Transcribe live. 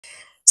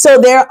So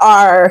there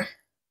are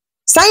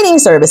signing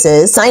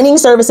services. Signing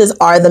services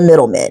are the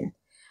middlemen.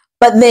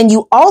 But then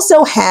you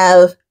also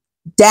have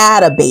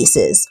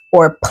databases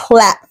or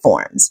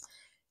platforms.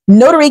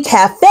 Notary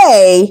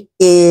Cafe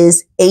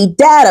is a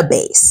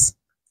database.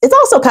 It's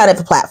also kind of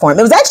a platform.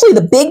 It was actually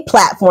the big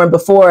platform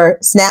before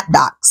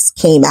SnapDocs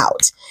came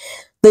out.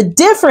 The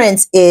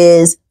difference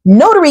is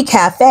Notary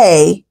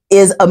Cafe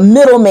is a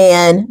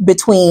middleman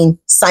between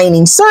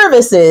signing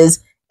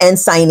services and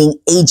signing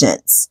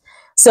agents.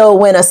 So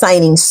when a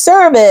signing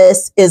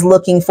service is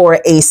looking for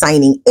a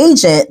signing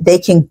agent, they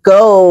can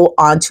go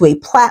onto a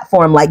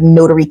platform like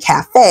Notary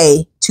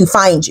Cafe to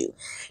find you.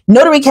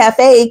 Notary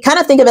Cafe, kind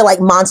of think of it like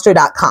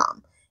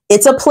monster.com.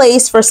 It's a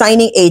place for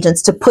signing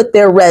agents to put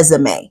their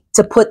resume,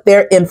 to put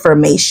their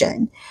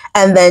information.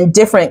 And then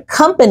different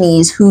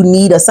companies who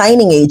need a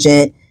signing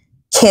agent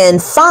can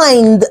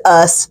find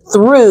us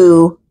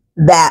through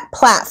that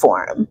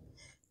platform.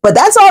 But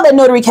that's all that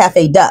Notary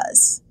Cafe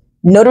does.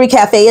 Notary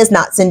Cafe is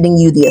not sending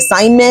you the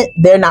assignment.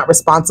 They're not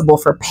responsible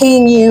for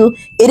paying you.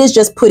 It is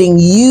just putting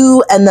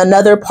you and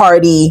another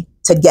party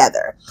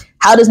together.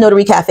 How does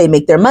Notary Cafe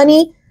make their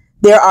money?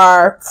 There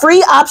are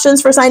free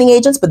options for signing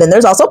agents, but then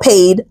there's also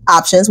paid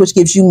options, which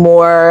gives you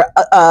more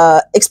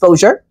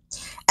exposure.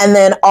 And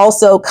then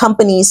also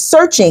companies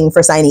searching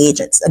for signing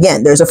agents.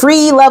 Again, there's a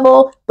free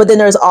level, but then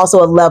there's also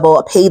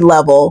a paid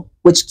level,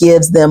 which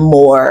gives them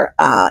more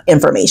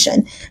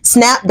information.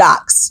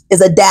 SnapDocs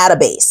is a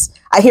database.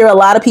 I hear a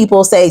lot of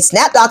people say,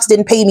 SnapDocs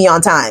didn't pay me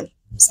on time.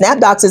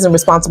 SnapDocs isn't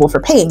responsible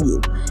for paying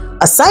you.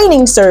 A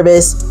signing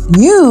service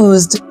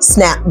used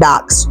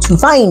SnapDocs to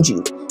find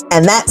you.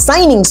 And that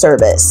signing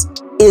service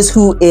is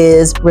who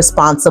is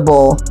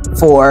responsible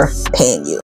for paying you.